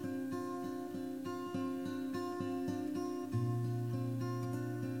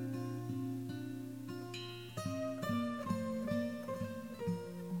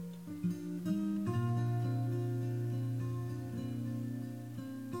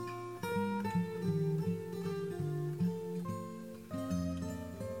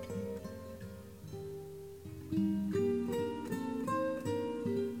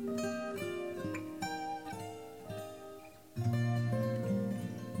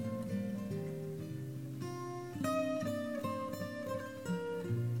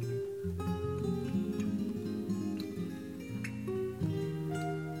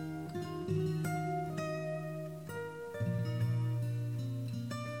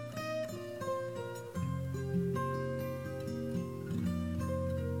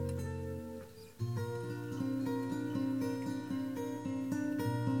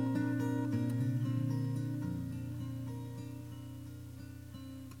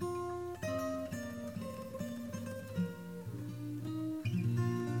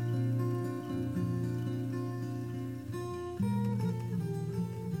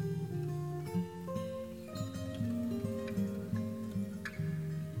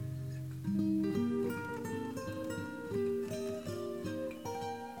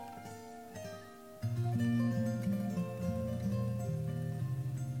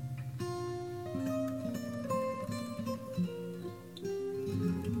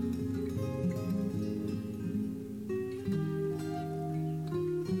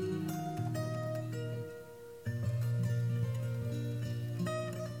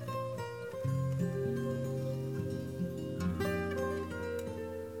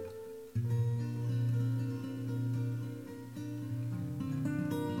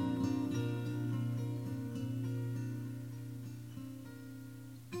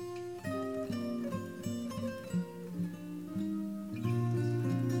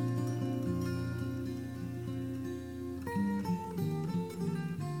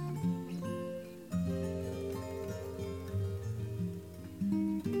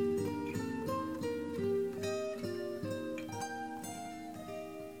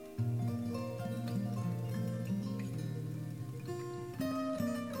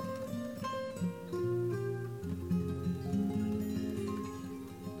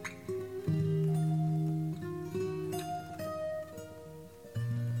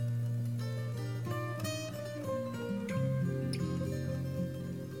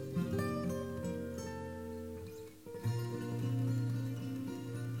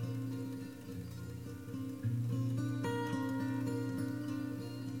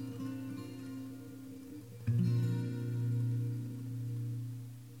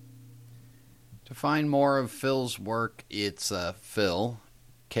 To find more of Phil's work, it's Phil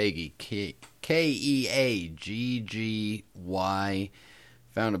Keaggy, Keagggy.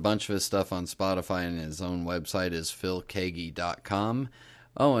 Found a bunch of his stuff on Spotify, and his own website is philkeaggy.com.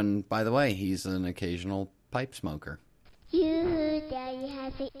 Oh, and by the way, he's an occasional pipe smoker. Daddy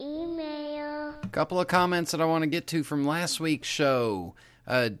has an email. A couple of comments that I want to get to from last week's show.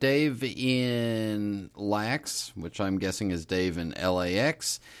 Dave in Lax, which I'm guessing is Dave in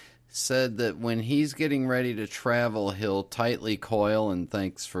LAX, said that when he's getting ready to travel, he'll tightly coil, and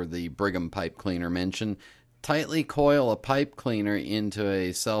thanks for the Brigham pipe cleaner mention, tightly coil a pipe cleaner into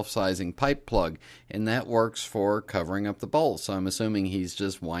a self-sizing pipe plug, and that works for covering up the bowl. So I'm assuming he's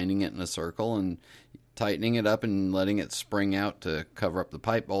just winding it in a circle and tightening it up and letting it spring out to cover up the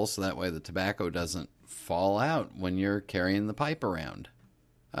pipe bowl, so that way the tobacco doesn't fall out when you're carrying the pipe around.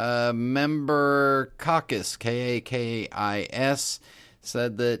 Member Caucus, Kakis,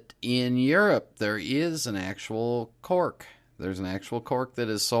 said that in Europe there is an actual cork. There's an actual cork that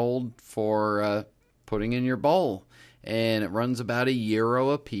is sold for putting in your bowl, and it runs about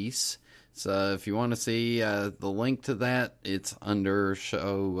 €1 a piece. So if you want to see the link to that, it's under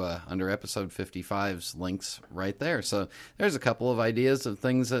episode 55's links right there. So there's a couple of ideas of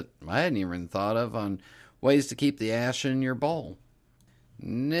things that I hadn't even thought of on ways to keep the ash in your bowl.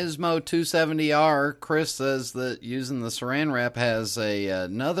 Nismo270R, Chris says that using the saran wrap has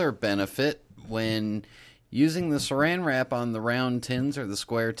another benefit. When using the saran wrap on the round tins or the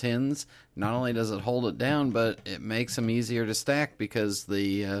square tins, not only does it hold it down, but it makes them easier to stack because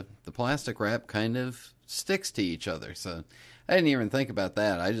the plastic wrap kind of sticks to each other. So I didn't even think about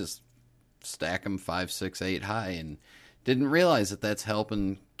that. I just stack them 5, 6, 8 high and didn't realize that that's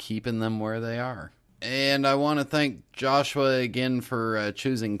helping keeping them where they are. And I want to thank Joshua again for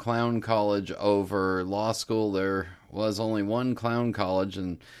choosing Clown College over law school. There was only one Clown College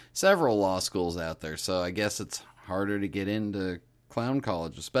and several law schools out there, so I guess it's harder to get into Clown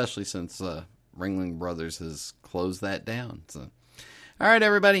College, especially since Ringling Brothers has closed that down. So, all right,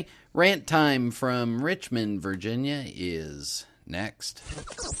 everybody, rant time from Richmond, Virginia is next.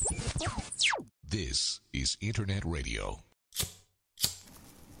 This is Internet Radio.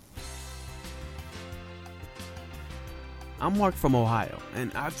 I'm Mark from Ohio,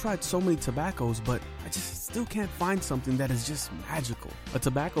 and I've tried so many tobaccos, but I just still can't find something that is just magical. A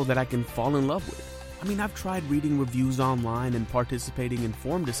tobacco that I can fall in love with. I mean, I've tried reading reviews online and participating in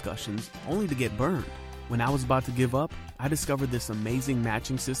forum discussions only to get burned. When I was about to give up, I discovered this amazing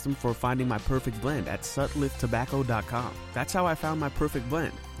matching system for finding my perfect blend at sutliftTobacco.com. That's how I found my perfect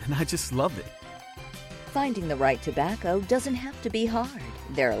blend, and I just love it. Finding the right tobacco doesn't have to be hard.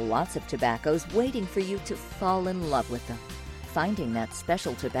 There are lots of tobaccos waiting for you to fall in love with them. Finding that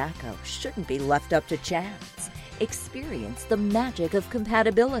special tobacco shouldn't be left up to chance. Experience the magic of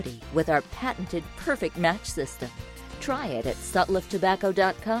compatibility with our patented perfect match system. Try it at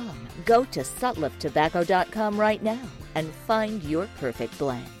sutliftTobacco.com. Go to sutliftTobacco.com right now and find your perfect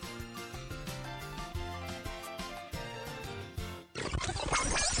blend.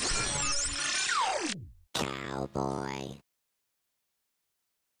 Cowboy.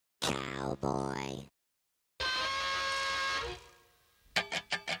 Cowboy.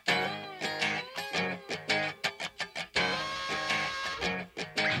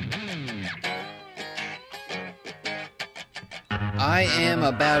 I am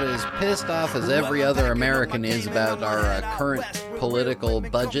about as pissed off as every other American is about our current political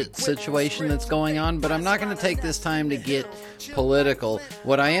budget situation that's going on, but I'm not going to take this time to get political.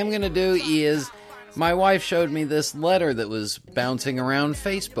 What I am going to do is, my wife showed me this letter that was bouncing around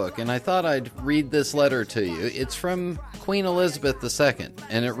Facebook, and I thought I'd read this letter to you. It's from Queen Elizabeth II,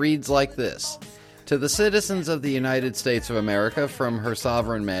 and it reads like this. To the citizens of the United States of America, from Her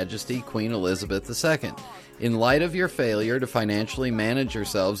Sovereign Majesty, Queen Elizabeth II. In light of your failure to financially manage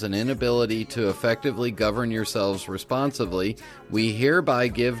yourselves and inability to effectively govern yourselves responsibly, we hereby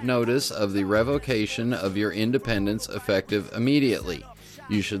give notice of the revocation of your independence effective immediately.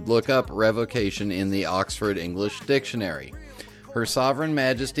 You should look up revocation in the Oxford English Dictionary. Her Sovereign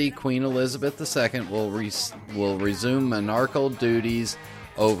Majesty Queen Elizabeth II will resume monarchical duties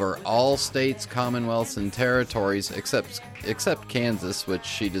over all states, commonwealths, and territories except Kansas, which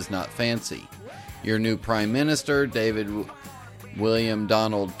she does not fancy. Your new Prime Minister, David William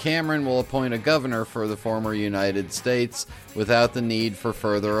Donald Cameron, will appoint a governor for the former United States without the need for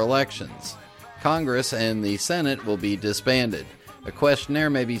further elections. Congress and the Senate will be disbanded. A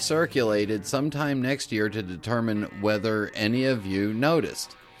questionnaire may be circulated sometime next year to determine whether any of you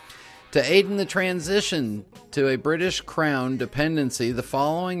noticed. To aid in the transition to a British Crown dependency, the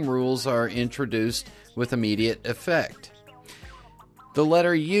following rules are introduced with immediate effect. The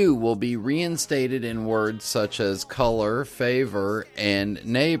letter U will be reinstated in words such as color, favor, and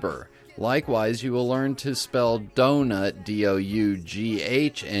neighbor. Likewise, you will learn to spell donut, D-O-U-G-H-N-U-T,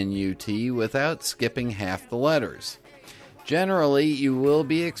 without skipping half the letters. Generally, you will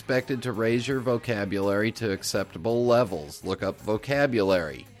be expected to raise your vocabulary to acceptable levels. Look up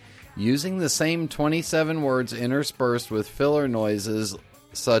vocabulary. Using the same 27 words interspersed with filler noises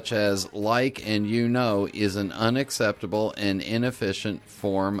such as like and you know is an unacceptable and inefficient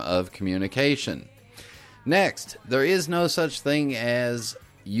form of communication. Next, there is no such thing as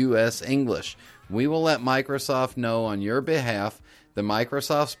U.S. English. We will let Microsoft know on your behalf. The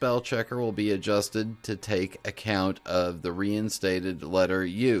Microsoft spell checker will be adjusted to take account of the reinstated letter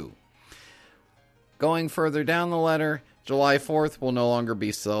U. Going further down the letter, July 4th will no longer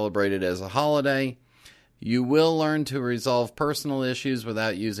be celebrated as a holiday. You will learn to resolve personal issues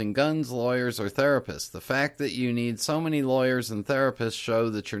without using guns, lawyers, or therapists. The fact that you need so many lawyers and therapists show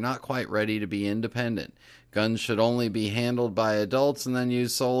that you're not quite ready to be independent. Guns should only be handled by adults and then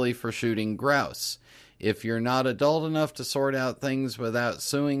used solely for shooting grouse. If you're not adult enough to sort out things without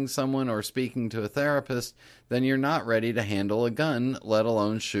suing someone or speaking to a therapist, then you're not ready to handle a gun, let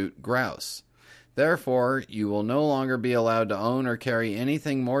alone shoot grouse. Therefore, you will no longer be allowed to own or carry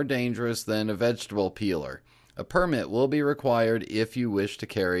anything more dangerous than a vegetable peeler. A permit will be required if you wish to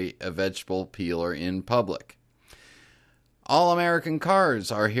carry a vegetable peeler in public. All American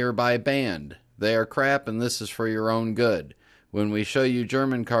cars are hereby banned. They are crap and this is for your own good. When we show you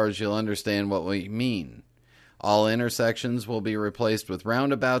German cars, you'll understand what we mean. All intersections will be replaced with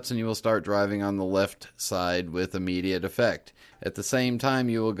roundabouts and you will start driving on the left side with immediate effect. At the same time,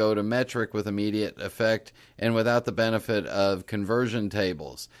 you will go to metric with immediate effect and without the benefit of conversion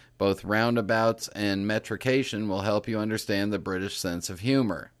tables. Both roundabouts and metrication will help you understand the British sense of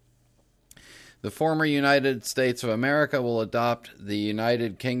humor. The former United States of America will adopt the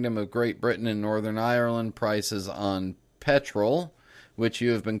United Kingdom of Great Britain and Northern Ireland prices on petrol, which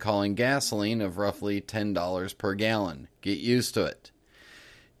you have been calling gasoline, of roughly $10 per gallon. Get used to it.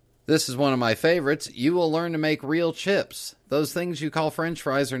 This is one of my favorites. You will learn to make real chips. Those things you call French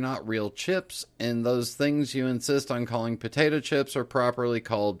fries are not real chips, and those things you insist on calling potato chips are properly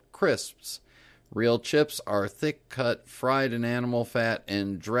called crisps. Real chips are thick-cut, fried in animal fat,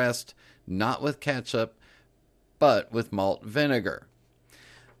 and dressed not with ketchup, but with malt vinegar.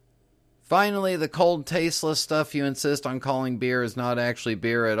 Finally, the cold, tasteless stuff you insist on calling beer is not actually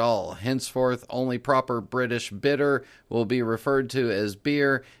beer at all. Henceforth, only proper British bitter will be referred to as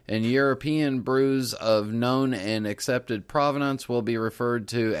beer, and European brews of known and accepted provenance will be referred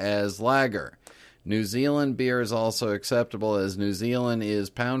to as lager. New Zealand beer is also acceptable, as New Zealand is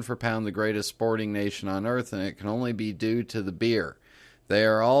pound for pound the greatest sporting nation on earth, and it can only be due to the beer. They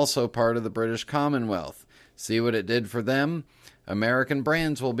are also part of the British Commonwealth. See what it did for them? American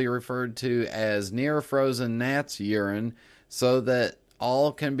brands will be referred to as near-frozen gnat's urine so that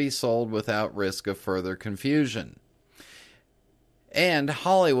all can be sold without risk of further confusion. And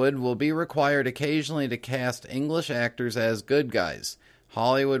Hollywood will be required occasionally to cast English actors as good guys.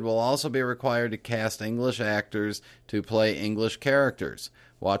 Hollywood will also be required to cast English actors to play English characters.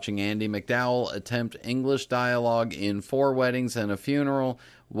 Watching Andy McDowell attempt English dialogue in 4 Weddings and a Funeral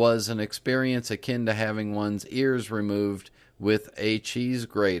was an experience akin to having one's ears removed with a cheese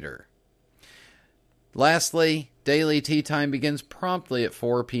grater. Lastly, daily tea time begins promptly at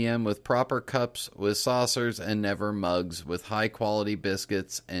 4 p.m. with proper cups with saucers and never mugs, with high-quality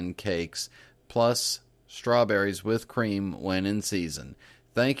biscuits and cakes, plus strawberries with cream when in season.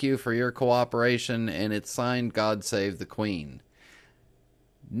 Thank you for your cooperation, and it's signed God Save the Queen.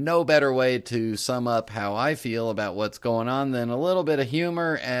 No better way to sum up how I feel about what's going on than a little bit of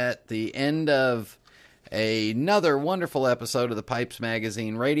humor at the end of another wonderful episode of the Pipes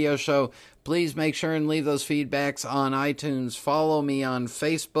Magazine radio show. Please make sure and leave those feedbacks on iTunes. Follow me on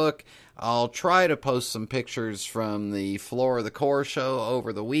Facebook. I'll try to post some pictures from the Floor of the Core show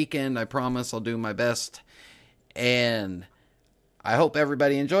over the weekend. I promise I'll do my best. And I hope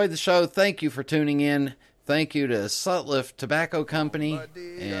everybody enjoyed the show. Thank you for tuning in. Thank you to Sutliff Tobacco Company.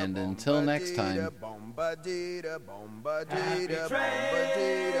 And until next time. Happy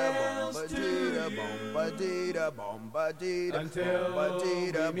trails until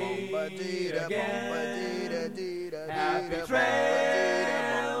we meet again. Happy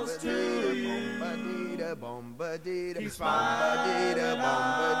trails to you. Keep smiling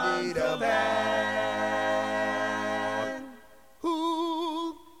until then.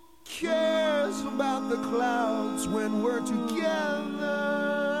 Who cares about the clouds when we're together?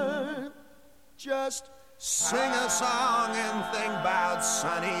 Just sing a song and think about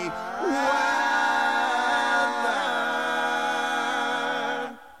sunny weather.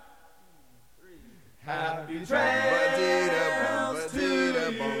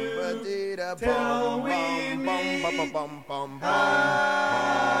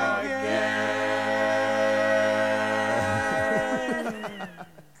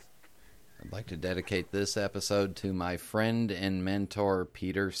 I'd like to dedicate this episode to my friend and mentor,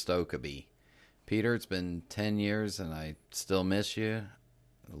 Peter Stokeby. Peter, it's been 10 years and I still miss you.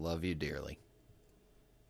 I love you dearly.